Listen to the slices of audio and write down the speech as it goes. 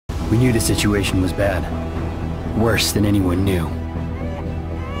We knew the situation was bad. Worse than anyone knew.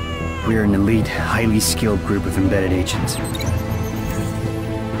 We're an elite, highly skilled group of embedded agents.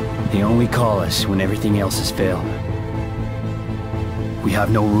 They only call us when everything else has failed. We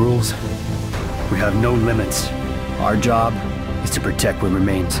have no rules. We have no limits. Our job is to protect what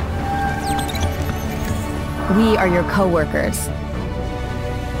remains. We are your co-workers.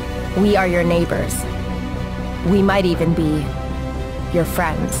 We are your neighbors. We might even be your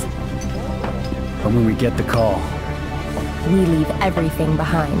friends. But when we get the call, we leave everything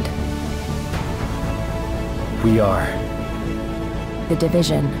behind. We are the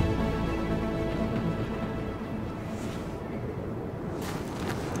Division.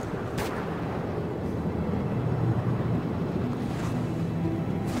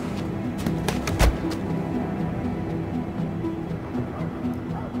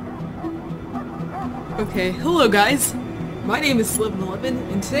 Okay, hello guys! My name is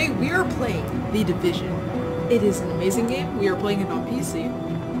Slim11, and today we are playing The Division. It is an amazing game. We are playing it on PC,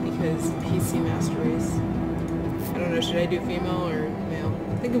 because PC Master Race. I don't know, should I do female or male?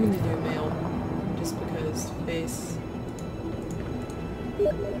 I think I'm going to do male, just because face.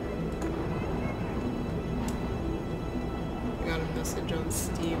 I got a message on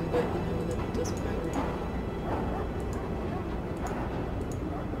Steam, but you know, that doesn't matter.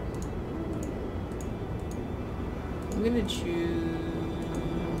 I'm gonna choose...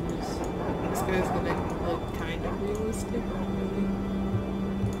 This guy's gonna look kind of realistic, really.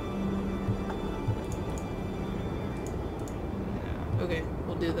 Yeah, okay,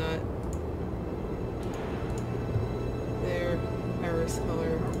 we'll do that. There, iris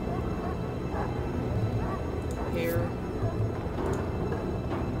color. Hair.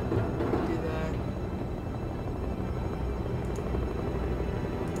 Do that.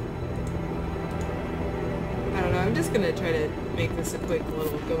 I'm just gonna try to make this a quick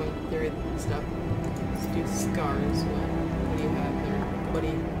little going through stuff. Let's do scars. What do you have there,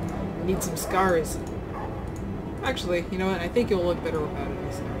 buddy? I need some scars. Actually, you know what? I think you'll look better without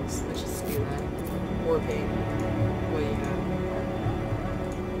any scars. Let's just do that. War paint. What do you have?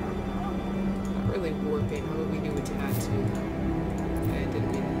 Not really war paint. How about we do a tattoo? Okay, I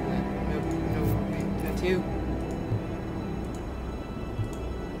didn't mean that. Nope, no war paint. Tattoo.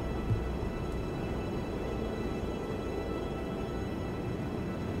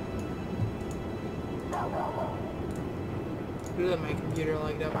 Let my computer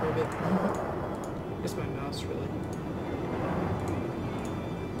lagged out for a bit. Just my mouse, really.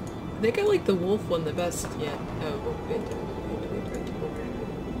 I think I like the wolf one the best yet. Oh, wait.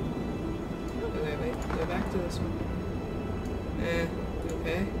 Okay, wait. Go back to this one.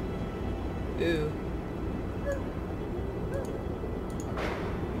 Okay. Ooh.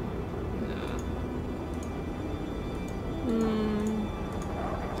 Nah.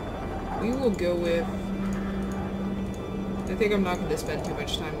 We will go with... I think I'm not going to spend too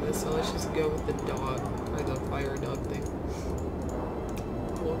much time with this, so let's just go with the dog, or the fire dog thing.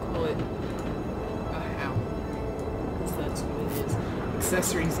 We'll call it a hound, because that's what it is.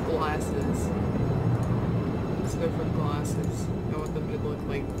 Accessories, glasses. Let's go for glasses. I want them to look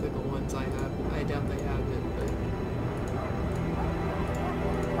like the ones I have. I doubt they have it, but...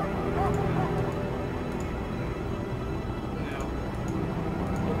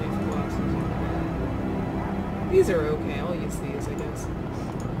 These are okay, I'll use these, I guess.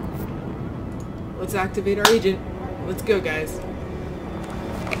 Let's activate our agent. Let's go, guys.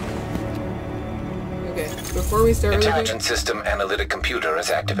 Okay, before we start... Intelligent System Analytic Computer is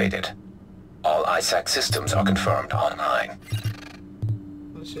activated. All ISAC systems are confirmed online.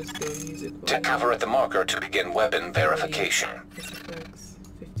 Let's just go music. Take cover at the marker to begin weapon verification.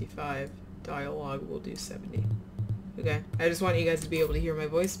 55. Dialogue, we'll do 70. Okay, I just want you guys to be able to hear my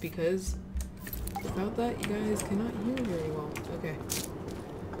voice because... without that, you guys cannot hear very well. Okay.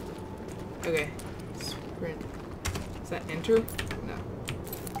 Okay. Sprint. Is that enter? No.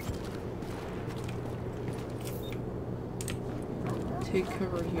 Take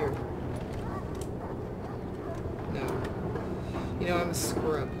cover here. No. You know, I'm a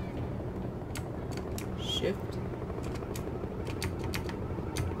scrub. Shift.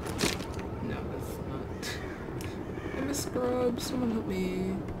 No, that's not. I'm a scrub. Someone help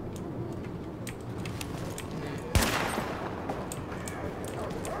me.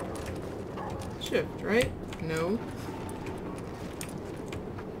 Shift, right? No.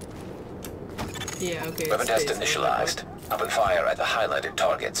 Yeah, okay. Weapon test initialized. Open fire at the highlighted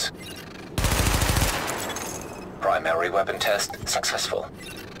targets. Primary weapon test successful.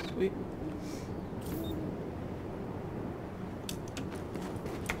 Sweet.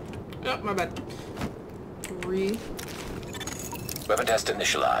 Oh, my bad. 3. Weapon test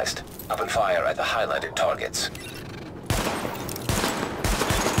initialized. Open fire at the highlighted targets.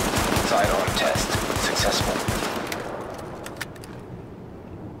 Sidearm test successful.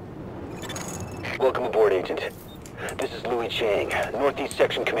 Welcome aboard, Agent. This is Louis Chang, Northeast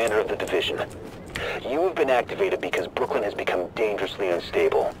Section Commander of the Division. You have been activated because Brooklyn has become dangerously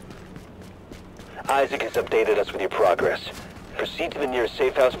unstable. Isaac has updated us with your progress. Proceed to the nearest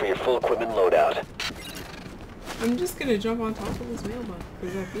safe house for your full equipment loadout. I'm just gonna jump on top of this mailbox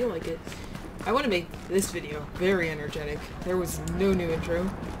because I feel like it. I want to make this video very energetic. There was no new intro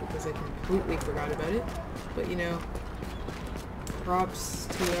because I completely forgot about it. But you know, props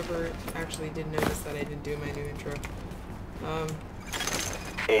to whoever actually did notice that I didn't do my new intro.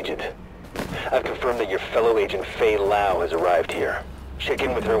 Agent, I've confirmed that your fellow agent Faye Lau has arrived here. Check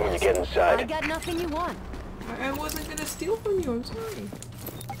in with her when you get inside. I got nothing you want. I wasn't gonna steal from you, I'm sorry.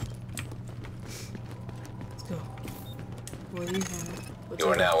 Let's go. What do you have? You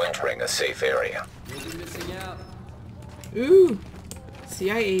are now entering a safe area. Ooh!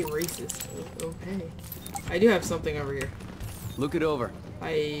 CIA racist. Okay. I do have something over here. Look it over.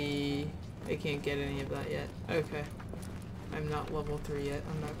 I can't get any of that yet. Okay. I'm not level 3 yet.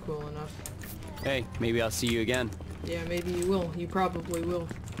 I'm not cool enough. Hey, maybe I'll see you again. Yeah, maybe you will. You probably will.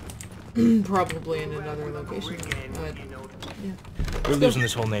 Probably in another location. But, yeah. We're losing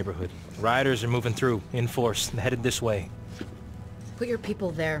this whole neighborhood. Rioters are moving through, in force, headed this way. Put your people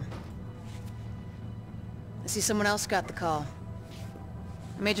there. I see someone else got the call.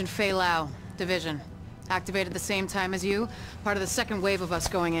 I'm Agent Faye Lau, Division. Activated the same time as you, part of the second wave of us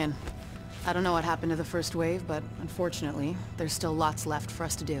going in. I don't know what happened to the first wave, but unfortunately, there's still lots left for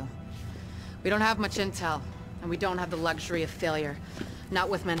us to do. We don't have much intel, and we don't have the luxury of failure. Not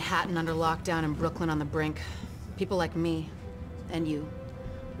with Manhattan under lockdown and Brooklyn on the brink. People like me, and you,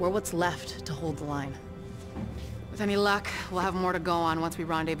 we're what's left to hold the line. With any luck, we'll have more to go on once we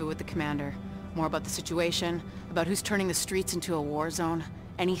rendezvous with the commander. More about the situation, about who's turning the streets into a war zone,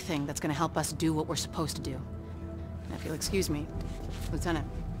 anything that's gonna help us do what we're supposed to do. And if you'll excuse me, Lieutenant.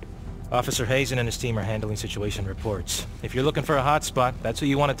 Officer Hazen and his team are handling situation reports. If you're looking for a hotspot, that's who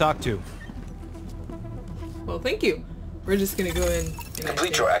you want to talk to. Well, thank you. We're just gonna go in and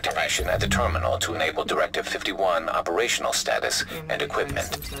Complete your activation at the terminal to enable Directive 51 operational status and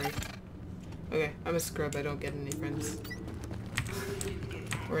equipment. I'm sorry. Okay, I'm a scrub. I don't get any friends.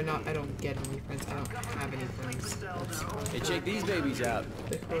 Or not, I don't get any friends. I don't have any friends. Hey, check these babies out.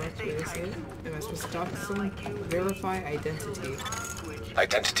 The correct way to say it. Am I supposed to talk to someone? Verify identity.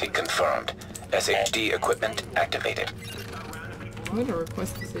 Identity confirmed. SHD equipment activated. I'm gonna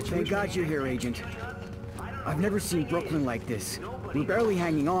request the situation. Thank God you're here, Agent. I've never seen Brooklyn like this. We're barely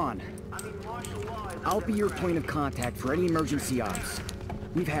hanging on. I'll be your point of contact for any emergency ops.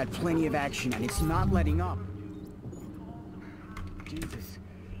 We've had plenty of action and it's not letting up. Jesus.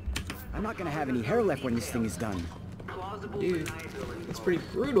 I'm not gonna have any hair left when this thing is done. Dude, it's pretty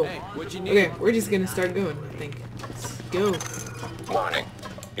brutal. Hey, what you need? Okay, we're just gonna start going, I think. Let's go. Warning.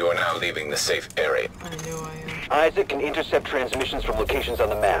 You are now leaving the safe area. I know I am. Isaac can intercept transmissions from locations on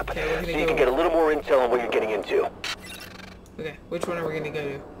the map, Okay, we're so gonna you can go. get a little more intel on what you're getting into. Okay, which one are we gonna go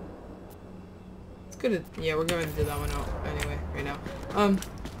to? It's good. Yeah, we're going to do that one out anyway, right now.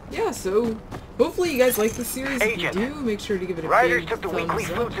 Yeah, so hopefully you guys like the series. Agent, if you do, make sure to give it a Riders big took the thumbs weekly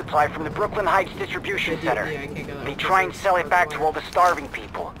up. food supply from the Brooklyn Heights Distribution Center. Yeah, I can't go that They way. try and sell it back to all the starving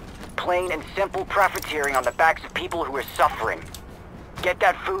people. Plain and simple profiteering on the backs of people who are suffering. Get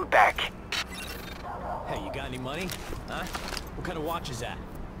that food back. Hey, you got any money? Huh? What kind of watch is that?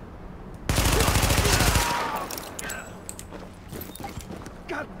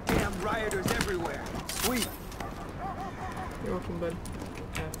 Goddamn rioters everywhere. Sweet. You're welcome, bud.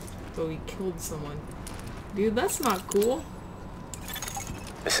 So he killed someone. Dude, that's not cool.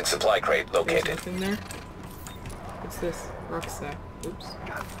 Missing supply crate There's located. nothing there. What's this? Rucksack. Oops.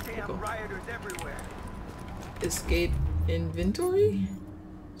 Goddamn Cool. rioters everywhere. Escape inventory?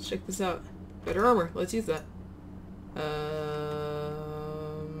 Let's check this out. Better armor. Let's use that.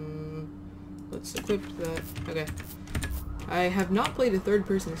 Let's equip that. Okay. I have not played a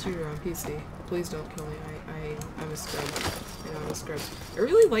third-person shooter on PC. Please don't kill me. I'm a scrub. You know, I'm a scrub. I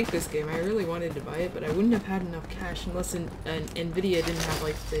really like this game. I really wanted to buy it, but I wouldn't have had enough cash unless Nvidia didn't have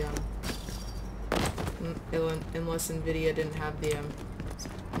like the unless Nvidia didn't have the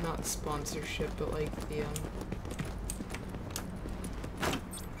not sponsorship, but like the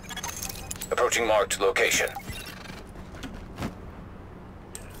Approaching marked location.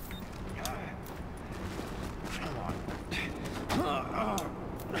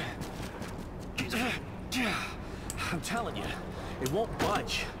 I'm telling you, it won't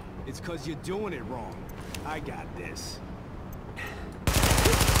budge. It's 'cause you're doing it wrong. I got this.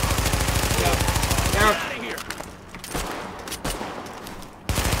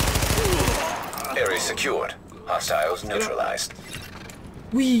 Hostiles neutralized.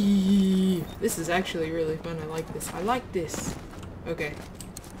 Whee! This is actually really fun. I like this. I like this. Okay. Now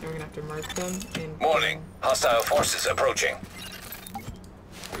we're gonna have to mark them and... Warning. Hostile forces approaching.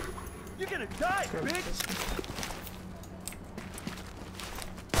 You're gonna die, bitch!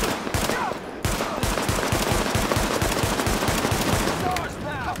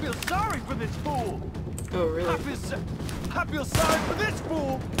 I feel sorry for this fool! Oh, really? I feel sorry for this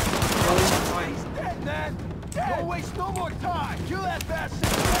fool! Oh, He's dead, man! Don't waste no more time! Kill that bastard!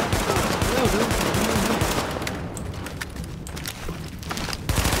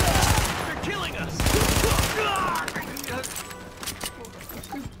 They're killing us!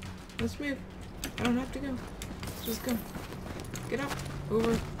 Let's move. I don't have to go. Let's just go. Get up.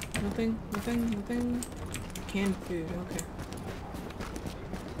 Over. Nothing. Nothing. Nothing. Canned food. Okay.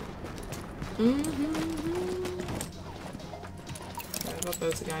 Sorry about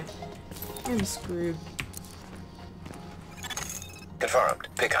those guy. I'm screwed. Confirmed.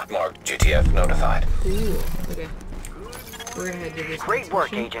 Pickup marked. GTF notified. Cool. Okay. We're gonna head to this. Great next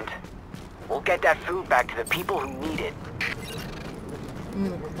work, mission. Agent. We'll get that food back to the people who need it. I'm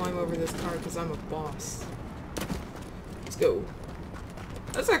gonna climb over this car because I'm a boss. Let's go.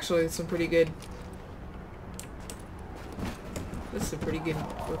 That's actually some pretty good... That's some pretty good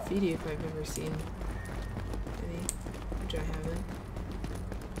graffiti if I've ever seen any, which I haven't.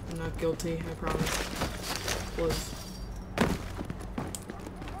 I'm not guilty, I promise. Was.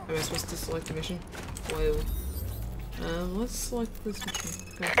 Am I supposed to select a mission? Whoa. Let's select this mission.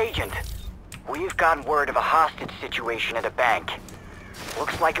 Go. Agent, we've gotten word of a hostage situation at a bank.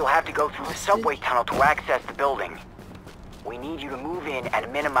 Looks like you'll have to go through the subway tunnel to access the building. We need you to move in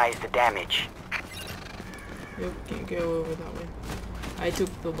and minimize the damage. Yep, can't go over that way. I took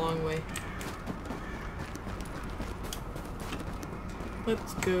the long way.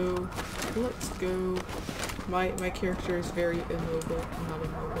 Let's go. Let's go. My character is very immobile. Not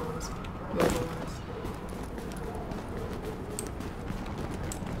immobilized. Mobilized.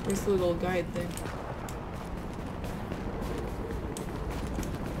 Where's the little guide thing?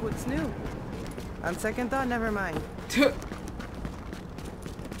 What's new? On second thought, never mind.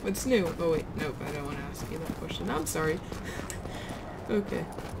 What's new? Oh wait, nope, I don't want to ask you that question. I'm sorry. Okay.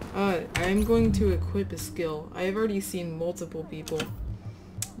 I'm going to equip a skill. I have already seen multiple people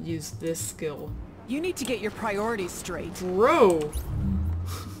use this skill. You need to get your priorities straight. Bro!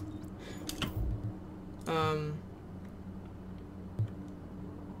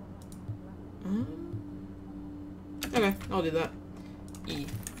 Okay, I'll do that.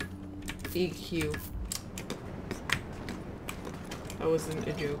 EQ. That wasn't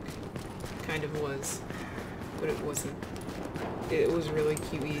a joke. Kind of was. But it wasn't. It was really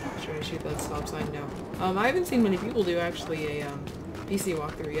QE trying to shoot that stop sign now. I haven't seen many people do actually a PC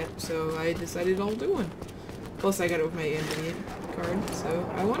walkthrough yet, so I decided I'll do one. Plus I got it with my intermediate card, so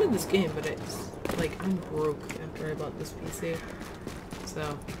I wanted this game, but it's like I'm broke after I bought this PC.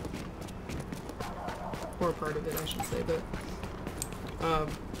 So, or part of it I should say, but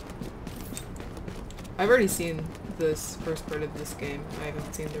I've already seen this first part of this game. I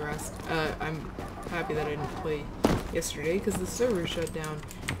haven't seen the rest. I'm happy that I didn't play yesterday because the server shut down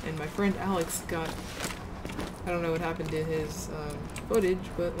and my friend Alex got, I don't know what happened to his footage,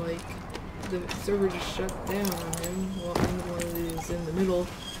 but like the server just shut down on him while he was in the middle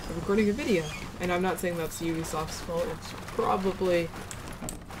of recording a video. And I'm not saying that's Ubisoft's fault, it's probably,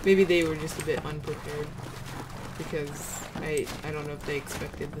 maybe they were just a bit unprepared because I don't know if they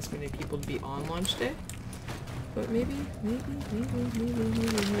expected this many people to be on launch day. But maybe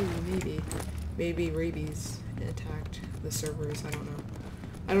rabies attacked the servers, I don't know.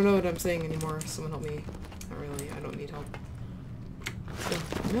 I don't know what I'm saying anymore, someone help me. Not really, I don't need help. So,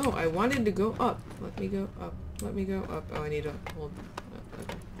 no, I wanted to go up. Let me go up. Let me go up. Oh, I need to hold.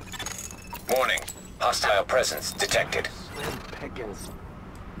 Okay. Warning. Hostile presence detected. Slim pickings.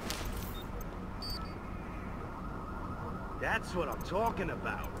 That's what I'm talking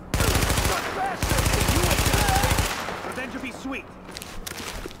about. Revenge will be sweet.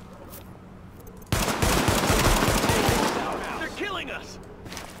 They're killing us.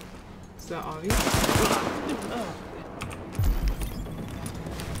 Is that obvious?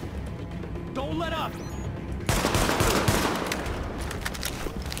 Don't let up.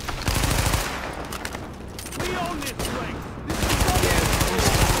 We own this place.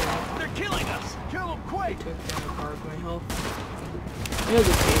 They're killing us. Kill them quick. I took down a bar of my health. I know the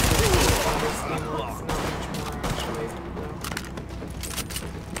basics on this game looks not much more actually.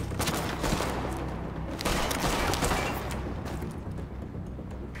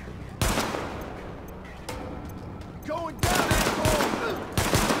 Going down, asshole.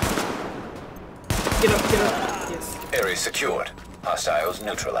 Get up, get up, get Area secured. Hostiles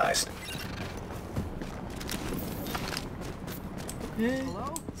neutralized. Okay,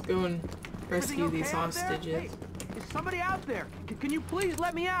 let's go and rescue these hostages. Hey, is somebody out there? Can you please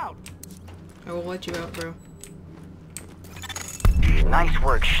let me out? I will let you out, bro. Nice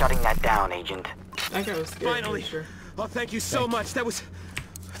work shutting that down, Agent. That guy was scared. Finally! Sure. Oh, thank you so much. That was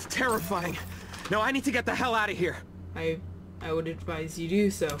terrifying. Now I need to get the hell out of here. I would advise you do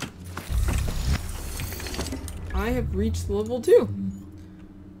so. I have reached level 2.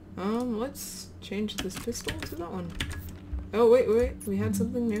 Let's change this pistol to that one. Oh, wait, we had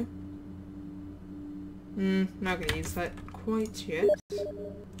something new. Not gonna use that quite yet.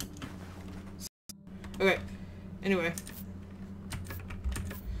 Okay, anyway.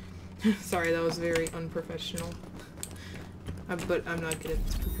 Sorry, that was very unprofessional. But I'm not good at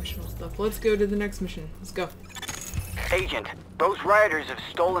this professional stuff. Let's go to the next mission. Let's go. Agent, those rioters have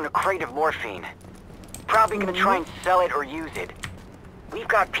stolen a crate of morphine. Probably gonna try and sell it or use it. We've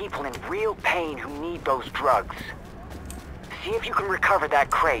got people in real pain who need those drugs. See if you can recover that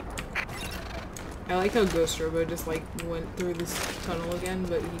crate. I like how Ghost Robo just like went through this tunnel again,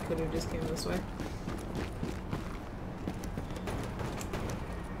 but he could have just came this way.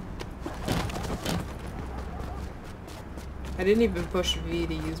 I didn't even push V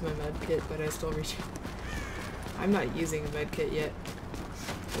to use my med kit, but I still reached. I'm not using a med kit yet.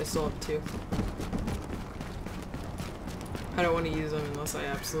 I still have 2. I don't want to use them unless I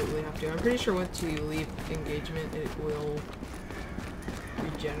absolutely have to. I'm pretty sure once you leave engagement, it will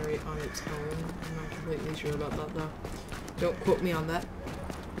regenerate on its own. I'm not completely sure about that though. Don't quote me on that.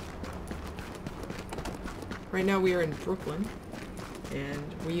 Right now we are in Brooklyn, and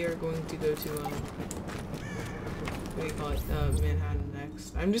we are going to go to what do you call it? Manhattan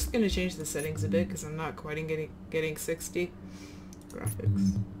next. I'm just gonna change the settings a bit because I'm not quite getting 60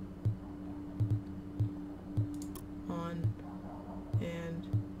 graphics on, and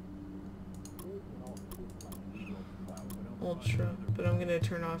ultra, but I'm gonna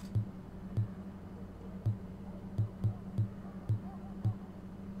turn off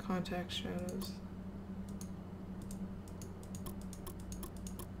contact shadows,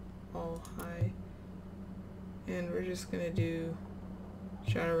 all high, and we're just gonna do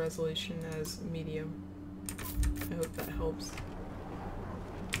shadow resolution as medium. I hope that helps.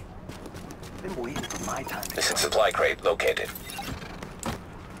 Been waiting for my time. Missing supply crate located.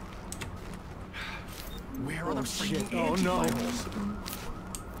 Where are the shit? Oh no!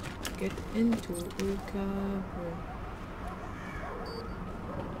 Get into a cover.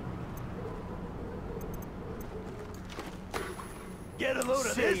 Get a load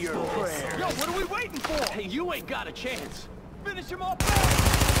of Say this your fool. prayers. Yo, what are we waiting for? Hey, you ain't got a chance. Finish him off. Do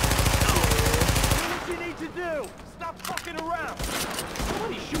what you need to do. Stop fucking around.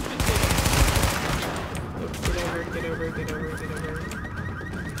 Somebody shoot this thing. Get over.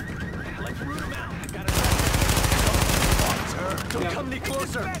 Let's root him out. Gotta Don't come any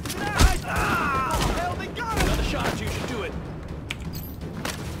closer. Hell, they got him. Another shot, you should do it.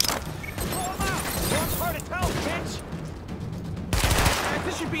 Pull him out. Wrong part of town, bitch.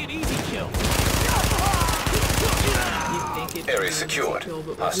 This should be an easy kill. Area secured.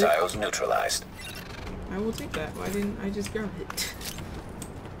 Hostiles neutralized. I will take that. Why didn't I just grab it?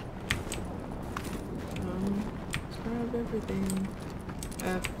 Let's grab everything.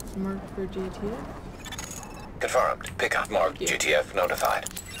 F mark for GTF. Confirmed. Pickup marked. GTF notified.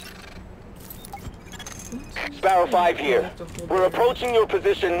 Sparrow 5 here. We're approaching your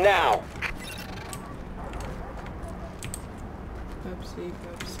position now. Pepsi.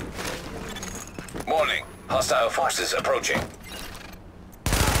 Warning. Hostile forces approaching.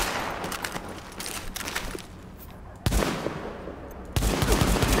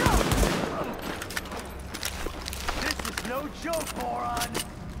 This is no joke, moron.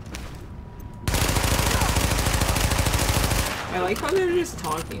 I like how they're just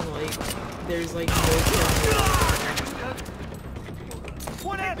talking like there's like no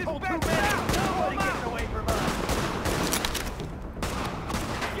One asshole too many. Nobody gets away from us.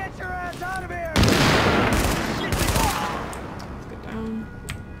 Get your ass out of here.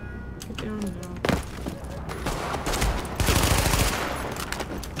 Get down now.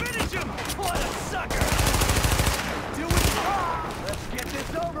 Finish him! What a sucker! Do it! Let's get this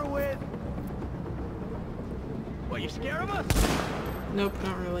over with. What, you scared of us? Nope,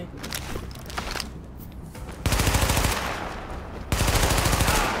 not really.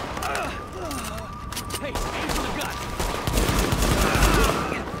 Hey, aim for the gut.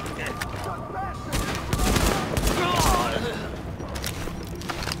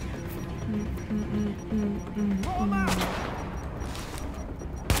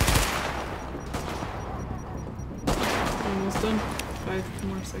 5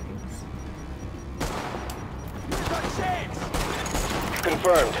 more seconds.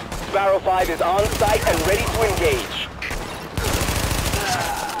 Confirmed. Sparrow 5 is on site and ready to engage.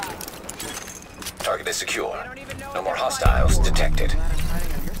 Target is secure. No more hostiles detected.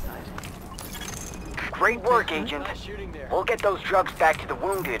 Great work, Agent. We'll get those drugs back to the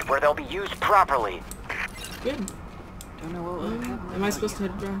wounded where they'll be used properly. Good. Don't know what will happen. Am I supposed to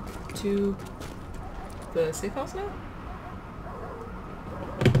head back to the safe house now?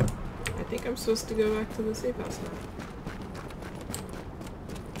 I think I'm supposed to go back to the safe house now.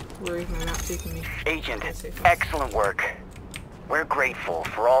 Where is my map taking me? Agent, excellent work. We're grateful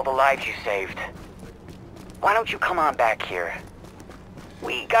for all the lives you saved. Why don't you come on back here?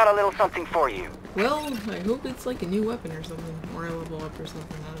 We got a little something for you. Well, I hope it's like a new weapon or something. Or I level up or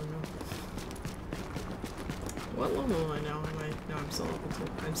something, I don't know. What level am I now? Am I? No, I'm still level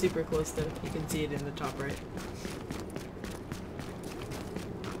 2. I'm super close though. You can see it in the top right.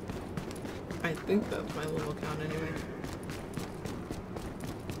 I think that's my level count anyway.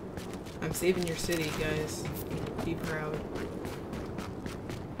 I'm saving your city, guys. Be proud.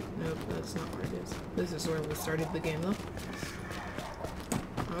 Nope, that's not where it is. This is where we started the game though.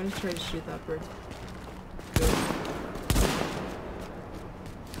 I'm gonna try to shoot that bird. Good.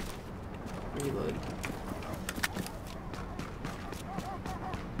 Reload.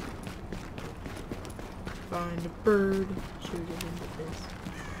 Find a bird. Shoot it in the face.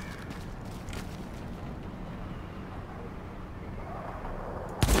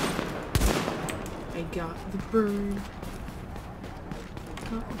 I got the bird.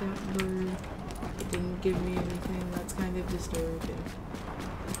 Got that bird. It didn't give me anything. That's kind of disturbing.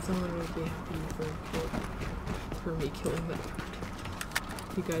 Someone would be happy for me killing that bird.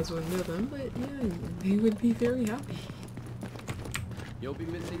 You guys wouldn't know them, but yeah, they would be very happy. You'll be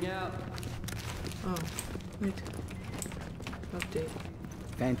missing out. Oh, wait. Update.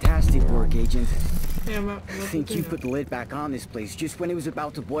 Fantastic work, Agent. Hey, I think you put the lid back on this place just when it was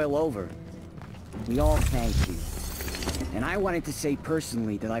about to boil over. We all thank you. And I wanted to say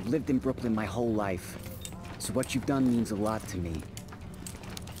personally that I've lived in Brooklyn my whole life. So what you've done means a lot to me.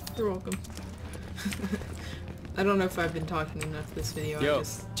 You're welcome. I don't know if I've been talking enough this video. Yo,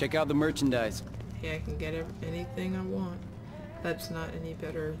 check out the merchandise. Hey, I can get anything I want. That's not any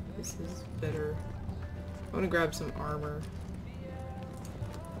better. This is better. I want to grab some armor.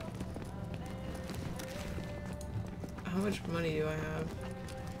 How much money do I have?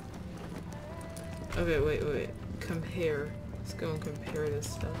 Okay, wait. Compare. Let's go and compare this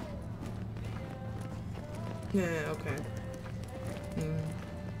stuff. Yeah, okay.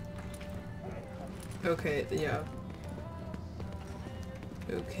 Okay, yeah.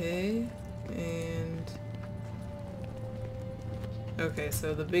 Okay, and... Okay,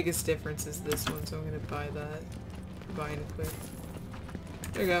 so the biggest difference is this one, so I'm gonna buy that. Buy and equip.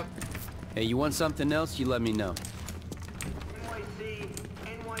 There you go. Hey, you want something else? You let me know.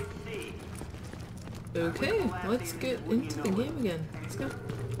 Okay, let's get into the game again. Let's go.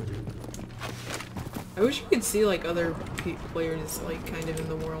 I wish you could see like other players like kind of in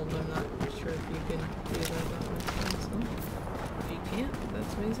the world. I'm not sure if you can do that much. So, if you can't,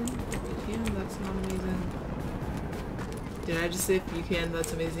 that's amazing. If you can, that's not amazing. Did I just say if you can,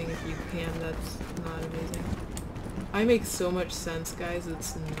 that's amazing? If you can, that's not amazing. I make so much sense, guys,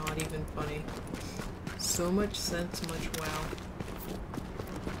 it's not even funny. So much sense, much wow.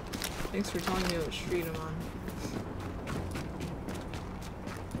 Thanks for telling me what street I'm on.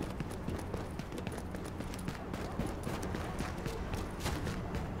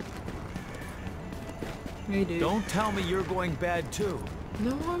 Hey, dude. Don't tell me you're going bad too.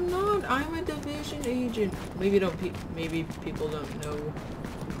 No, I'm not. I'm a division agent. Maybe maybe people don't know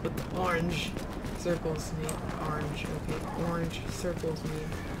what the orange circles mean. Orange, okay. Orange circles mean.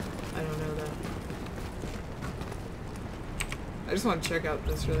 I don't know that. I just want to check out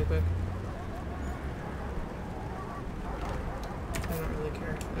this really quick. I don't really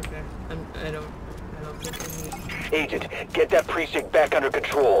care. Okay. I don't think I need... Agent, get that precinct back under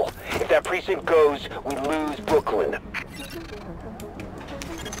control. If that precinct goes, we lose Brooklyn.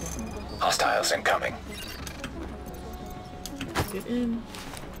 Hostiles incoming. Get in.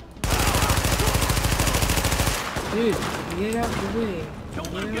 Dude, get out the way.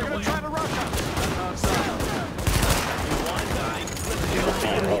 Don't let people try to rush us. Outside. You want to die?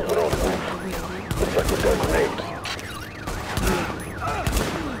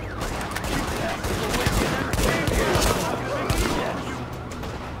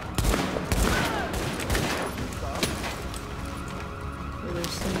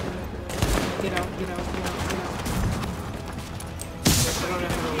 Get out. I don't know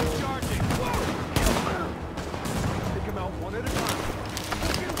how to roll. Take him out one at a time.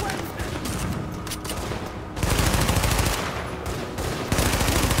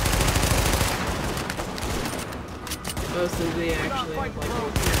 Oh, so they actually have like all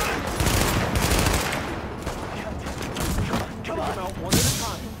Come on, one at a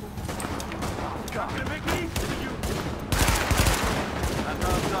time. Got to make it easy for you. That's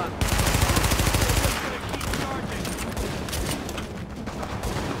how it's done. Just gonna keep charging.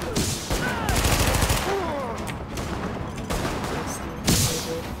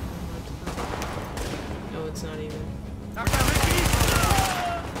 No, it's not even. Not gonna make it easy.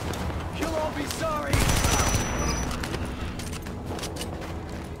 You'll all be sorry.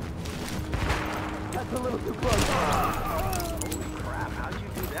 That's a little too close. Holy crap, how'd you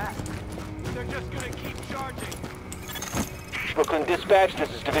do that? They're just gonna keep charging. Brooklyn Dispatch, this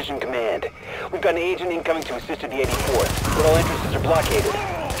is Division Command. We've got an agent incoming to assist at the 84th, but all entrances are blockaded.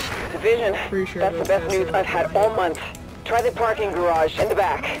 Division, Sure that's the best news I've had all month. Try the parking garage in the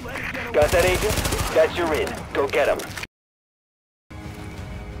back. Got that, agent? That's your in. Go get him.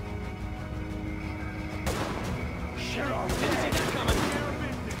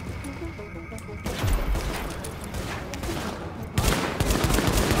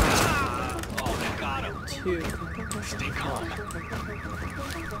 Two. Stay calm.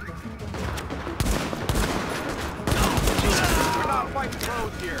 We're not fighting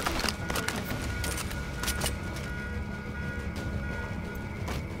pros here.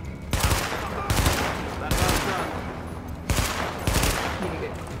 That's how it's done. Need to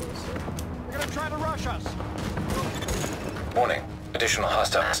get closer. They're gonna try to rush us. Warning. Additional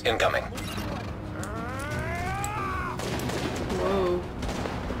hostiles incoming. Whoa.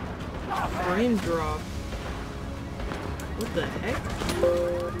 Frame drop. What the heck?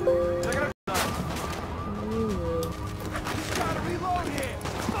 They're gonna Ooh. gotta reload here.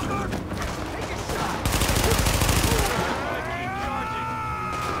 Take a shot. Keep charging.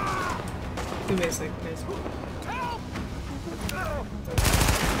 Give me a second, guys. Help!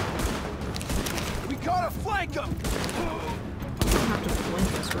 We gotta flank them. You don't have to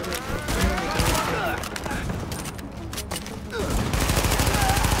flank us, we're like,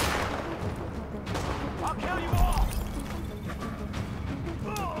 I'll kill you all.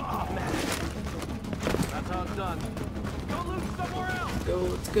 Oh, man. That's how it's done. Go loot somewhere else. go,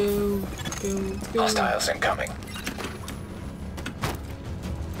 let's go, let's go. Hostiles incoming.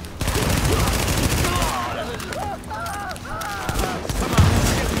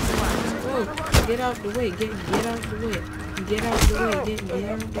 Whoa, get out the way, get out the way. Get out the way, get out the way. Get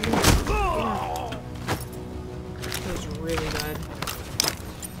out. That was really bad.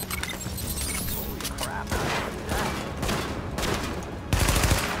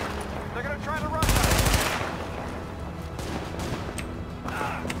 They're gonna try to rush us.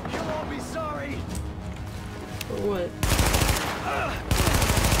 You'll all be sorry. For what? I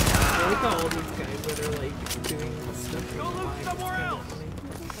like how all these guys that are like doing stuff in Go the loot line, it's somewhere kinda else. funny.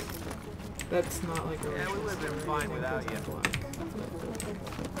 That's not like a Yeah, we original live there story, fine like, without it's you. black.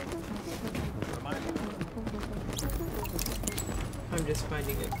 I'm just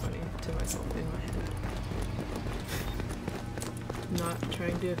finding it funny to myself in my head. Not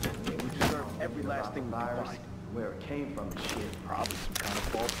trying to offend anyone. Every last thing virus, where it came from and shit. Probably some kind of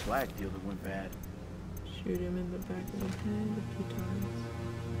false flag deal that went bad. Shoot him in the back of the head a few times.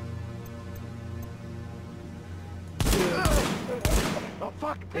 Oh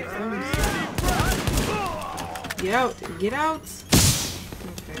fuck! They found us. Get out! Get out!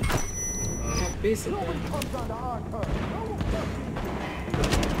 Okay. Yeah, basically.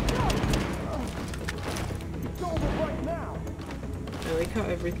 I like how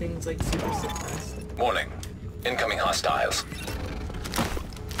everything's like super suppressed. Warning. Incoming hostiles.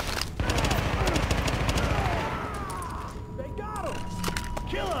 They got him!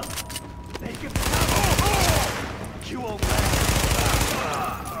 Kill him! They can. You old man!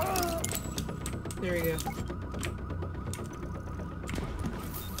 There we go.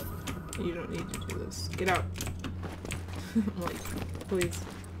 You don't need to do this. Get out. Like, please.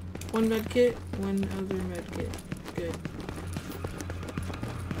 One med kit, one other med kit. Good.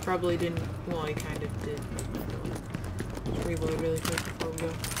 Probably didn't. Well, I kind of did. Just reload really quick before we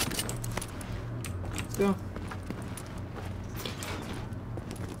go. Let's go.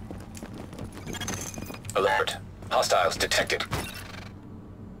 Alert. Hostiles detected.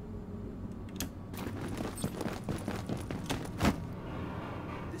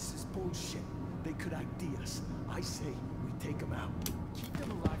 This is bullshit. They could ID us. I say we take them out. Keep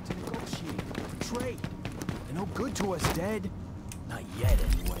them alive to negotiate. For trade. They're no good to us dead. Not yet,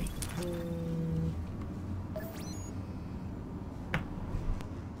 anyway.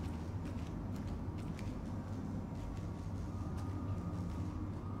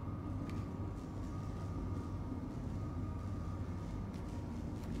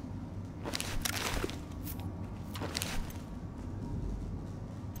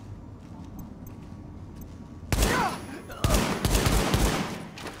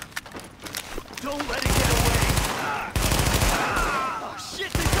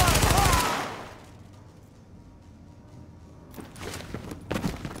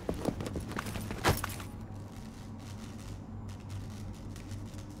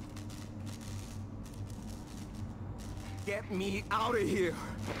 Get me out of here!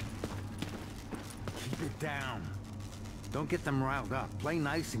 Keep it down. Don't get them riled up. Play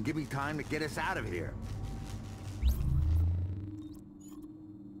nice and give me time to get us out of here.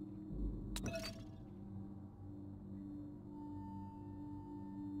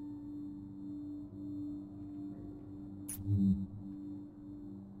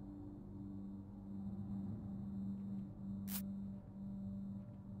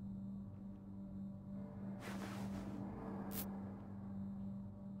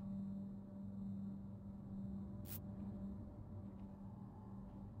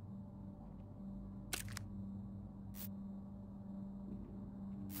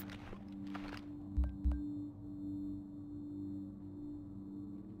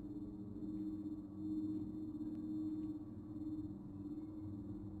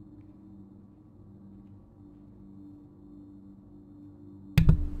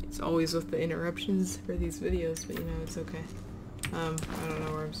 It's always with the interruptions for these videos, but you know, it's okay. I don't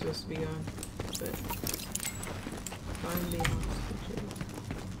know where I'm supposed to be going, but find the hostages.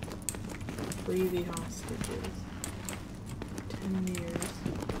 Free the hostages. 10 meters.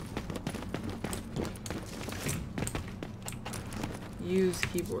 Use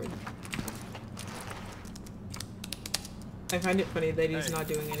keyboard. I find it funny that he's not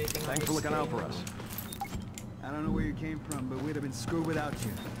doing anything. Thanks for looking out for us. I don't know where you came from, but we'd have been screwed without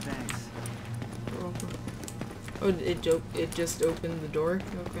you. Thanks. You're welcome. Oh, it just opened the door?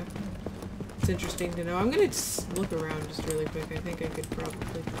 Okay. It's interesting to know. I'm gonna just look around just really quick. I think I could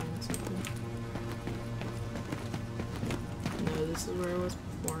probably find something. No, this is where I was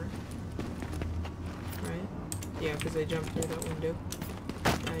before. Right? Yeah, because I jumped through that window.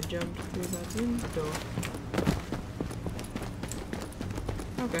 I jumped through that window.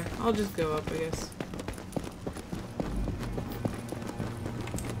 Okay, I'll just go up, I guess.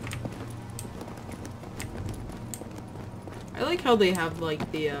 I like how they have,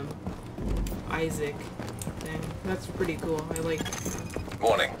 like, the, Isaac thing. That's pretty cool. I like...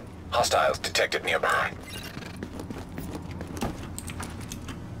 Warning. Hostiles detected nearby.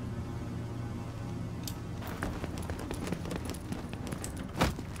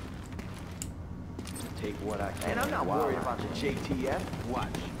 Take what I can. And I'm not worried about the JTF. Watch.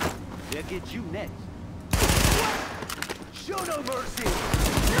 They'll get you next. Show no mercy!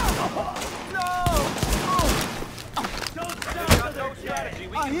 No! No! Don't stop! No strategy.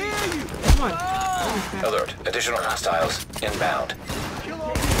 I hear you! Come on. Alert. Additional hostiles inbound.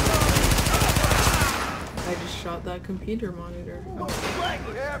 I just shot that computer monitor. Oh.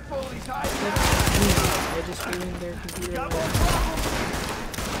 Careful, he's hiding. I just ruined their computer monitor.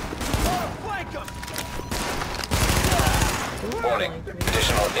 Warning.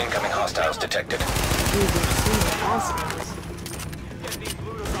 Additional incoming hostiles detected. Dude, there's so many hostiles. Get these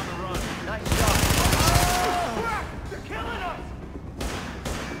looters on the run. Nice job. They're killing us.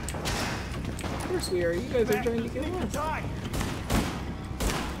 Of course we are. You guys are trying to kill us.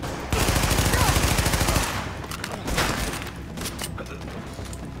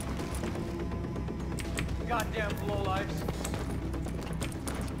 Goddamn lowlifes.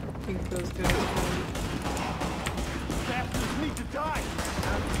 I think those guys are... Bastards need to die!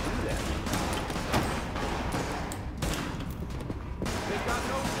 How do you do that? They got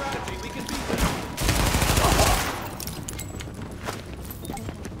no strategy. We can beat them.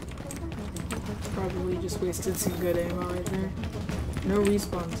 Probably just wasted some good ammo right there. No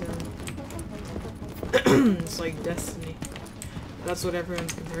respawn zone. It's like Destiny. That's what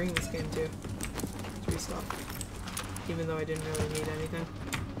everyone's comparing this game to. Restock. Even though I didn't really need anything.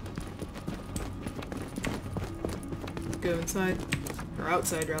 Go inside. Or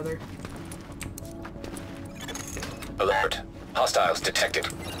outside, rather. Alert. Hostiles detected.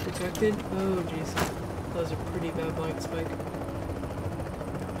 Detected? Oh, jeez. That was a pretty bad blind spike.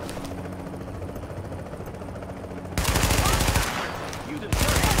 You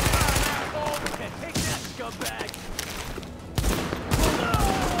deserve it! Take that, scumbag!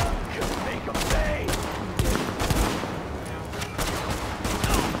 Make them pay!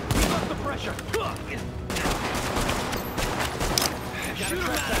 Keep up the pressure! Shoot him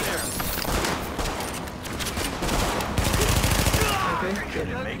out of there! Okay, get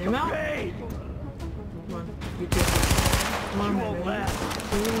him out. Come on, you do it. Come on, man.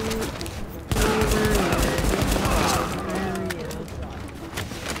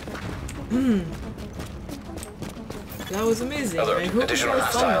 That was amazing. Alert. I hope Additional you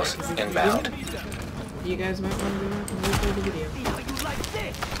guys saw hostiles that, 'cause if you inbound. didn't, you guys might want to go back and replay the video. You like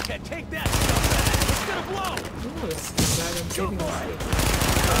this? Can't take that, scumbag! It's gonna blow! Oh, this scumbag, I'm saving the city.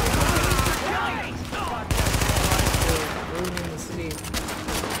 Ruining the city.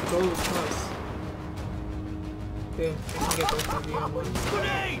 Gold plus. Good. I can get both of you on one.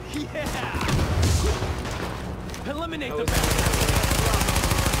 Grenade! Yeah! Eliminate the Do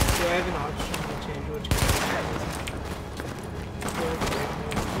I have an option to change which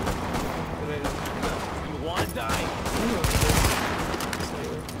You want to die?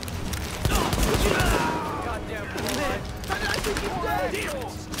 Goddamn blood.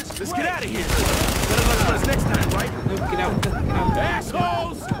 Let's get out of here. Better luck for us next time, right? Nope, get out. Get out.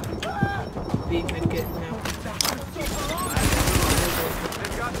 Assholes! Beat medkit now.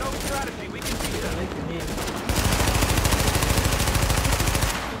 They've got no strategy. We can beat I them. like the name.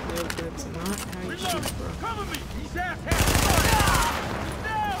 No, that's not how you shoot, bro. Cover me! These assholes!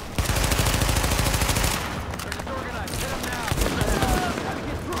 They're disorganized. Hit them now. Gotta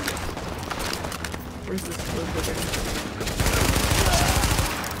get through this. Where's this code again?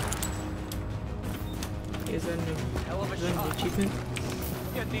 Is that an achievement?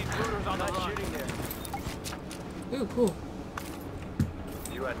 Get these looters on the run. Shooting there. Ooh, cool.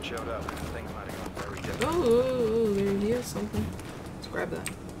 You hadn't showed up. Things might have gone very different. Oh, there he is, something. Let's grab that.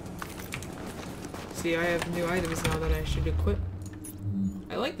 See, I have new items now that I should equip.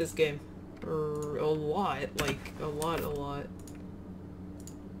 I like this game. A lot. Like, a lot.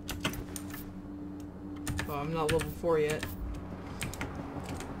 Oh, I'm not level 4 yet.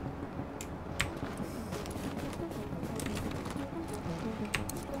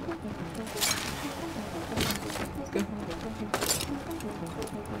 Let's go.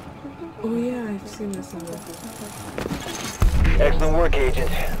 Oh yeah, I've seen this in the... Excellent work, Agent.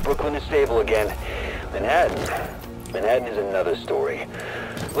 Brooklyn is stable again. Manhattan is another story.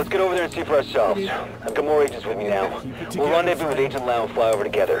 Let's get over there and see for ourselves. I've got more agents with me now. We'll rendezvous with Agent Lau and fly over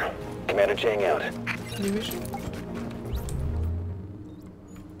together. Commander Chang out. New mission?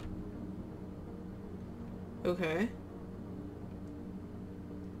 Okay.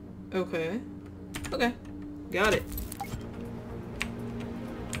 Okay. Got it.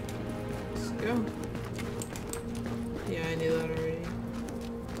 Let's go. Yeah, I knew that already.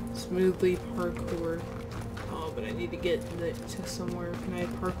 Smoothly parkour. Oh, but I need to get to somewhere. Can I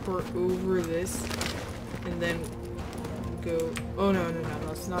parkour over this? And then go... Oh, no,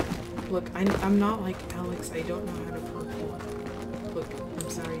 that's not... Look, I'm not like Alex. I don't know how to parkour. Look, I'm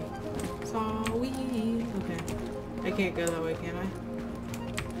sorry. Sorry. Okay. I can't go that way, can I?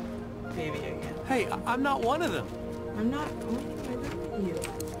 Maybe I can. Hey, I'm not one of them. I'm not... Oh, I know you.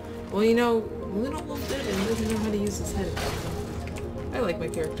 Well, you know, little bit and doesn't know how to use his head. I like my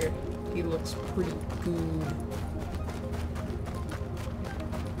character. He looks pretty good.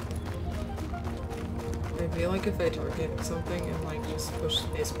 I feel like if I target something and like just push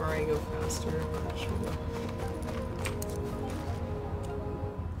spacebar, I go faster. I'm not sure.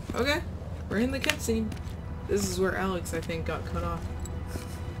 Okay, we're in the cutscene. This is where Alex, I think, got cut off.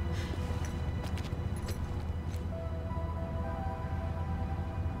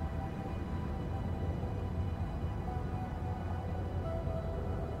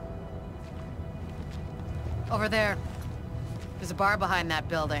 Over there. There's a bar behind that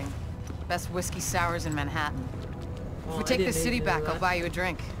building. Best whiskey sours in Manhattan. Well, If we take the city back, I'll buy you a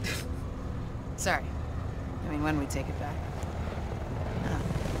drink. Sorry. I mean, when we take it back.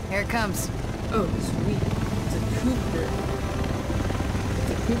 Here it comes. Oh, sweet. It's a Cooper.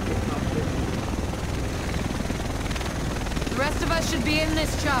 It's a Cooper copter. The rest of us should be in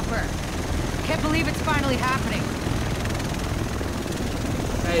this chopper. Can't believe it's finally happening.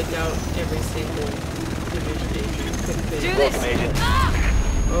 I doubt every single division agent could fit. Do this! Welcome, Agent. Ah!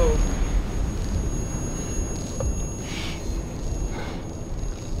 Oh.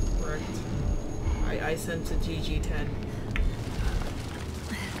 Correct. I sense a GG-10.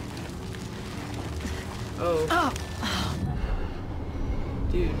 Oh.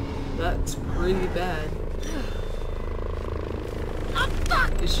 Dude, that's pretty bad.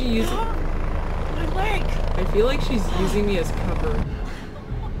 Is she using... My leg! I feel like she's using me as cover.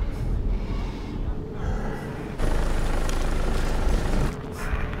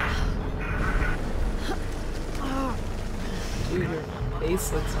 Dude, your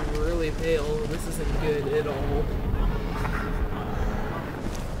face looks really pale. This isn't good at all.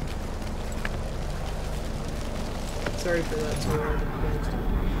 Sorry for that too.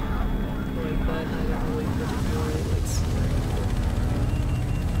 Like that, I don't really particularly like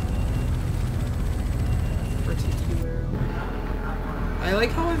particularly. I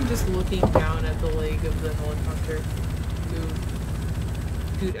like how I'm just looking down at the leg of the helicopter.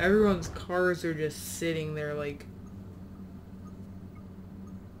 Dude, everyone's cars are just sitting there like...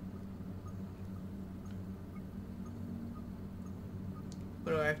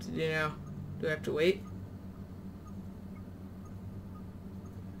 What do I have to do now? Do I have to wait?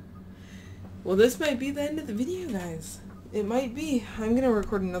 Well, this might be the end of the video, guys. It might be. I'm gonna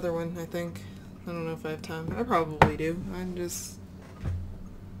record another one, I think. I don't know if I have time. I probably do. I'm just...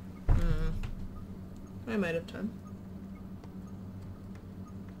 I might have time.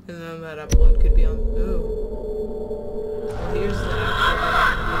 And then that upload could be on... Oh. Well, here's the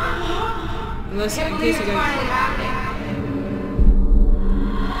actual... Unless, in case you guys...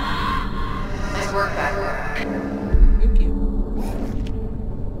 Nice work back there. Thank you.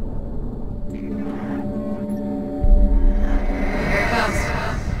 Here it comes.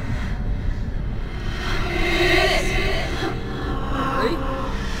 Ready?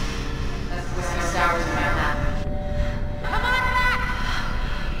 That's whiskey sours in my hat. Come on back!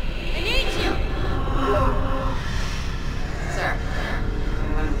 I need you! Sir.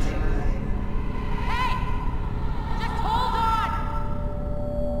 Hey! Just hold on!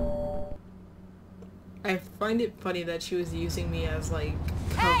 I find it funny that she was using me as, like,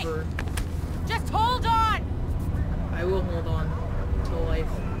 cover. Hey! Just hold on! I will hold on to life.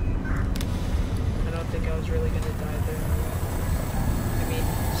 I don't think I was really gonna die there. I mean,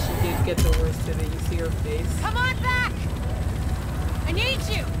 she did get the worst of it. You see her face. Come on back! I need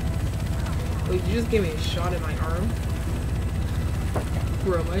you! Wait, you just gave me a shot in my arm?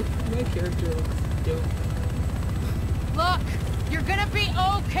 Bro, my character looks dope. Look, you're gonna be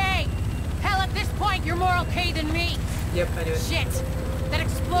okay! Hell, at this point, you're more okay than me! Yep, I do it. Shit! That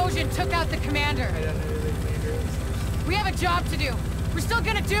explosion took out the commander! I don't know who the commander is. We have a job to do! We're still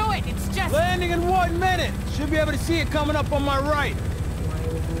gonna do it! It's just... Landing in 1 minute! Should be able to see it coming up on my right. Why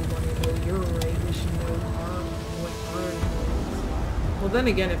would we want to know your right? We should know what our is. Well, then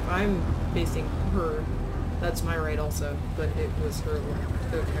again, if I'm facing her, that's my right also. But it was her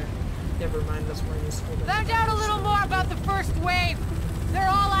left. Okay. Never mind, that's why you school. Found out a little more about the first wave. They're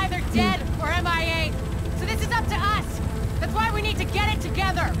all either dead or MIA. So this is up to us. That's why we need to get it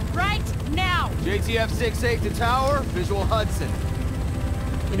together, right now. JTF 6-8 to tower, visual Hudson.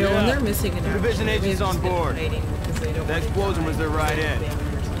 You know, when they're missing an Division action, agents on board. The explosion was their right in.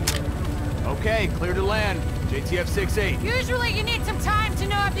 Okay, clear to land. JTF 6-8. Usually you need some time to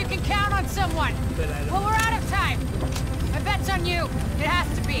know if you can count on someone. Well, we're out of time. My bet's on you. It has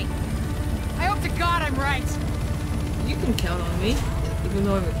to be. I hope to God I'm right. You can count on me. Even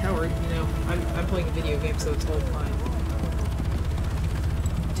though I'm a coward, you know, I'm playing a video game, so it's all fine.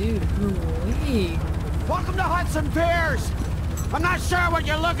 Dude, holy. Welcome to Hudson Piers! I'm not sure what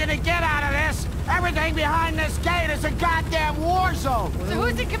you're looking to get out of this. Everything behind this gate is a goddamn war zone. So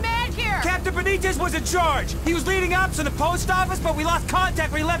who's in command here? Captain Benitez was in charge. He was leading ops in the post office, but we lost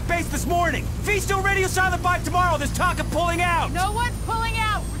contact when he left base this morning. If he's still radio silent by tomorrow, there's talk of pulling out. No one's pulling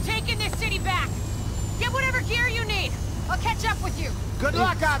out. We're taking this city back. Get whatever gear you need. I'll catch up with you. Good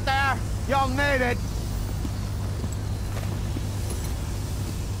luck out there. You'll need it.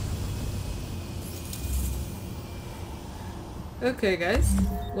 Okay, guys.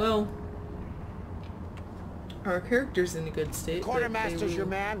 Well, our character's in a good state. Quartermaster's your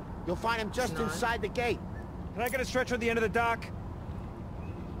man. You'll find him just inside the gate. Can I get a stretcher at the end of the dock?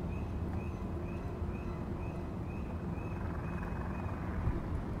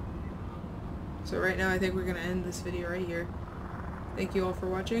 So right now I think we're going to end this video right here. Thank you all for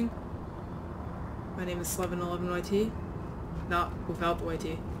watching. My name is Slevin11YT. Not without the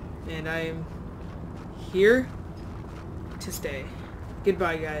YT. And I am here to stay.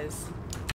 Goodbye, guys.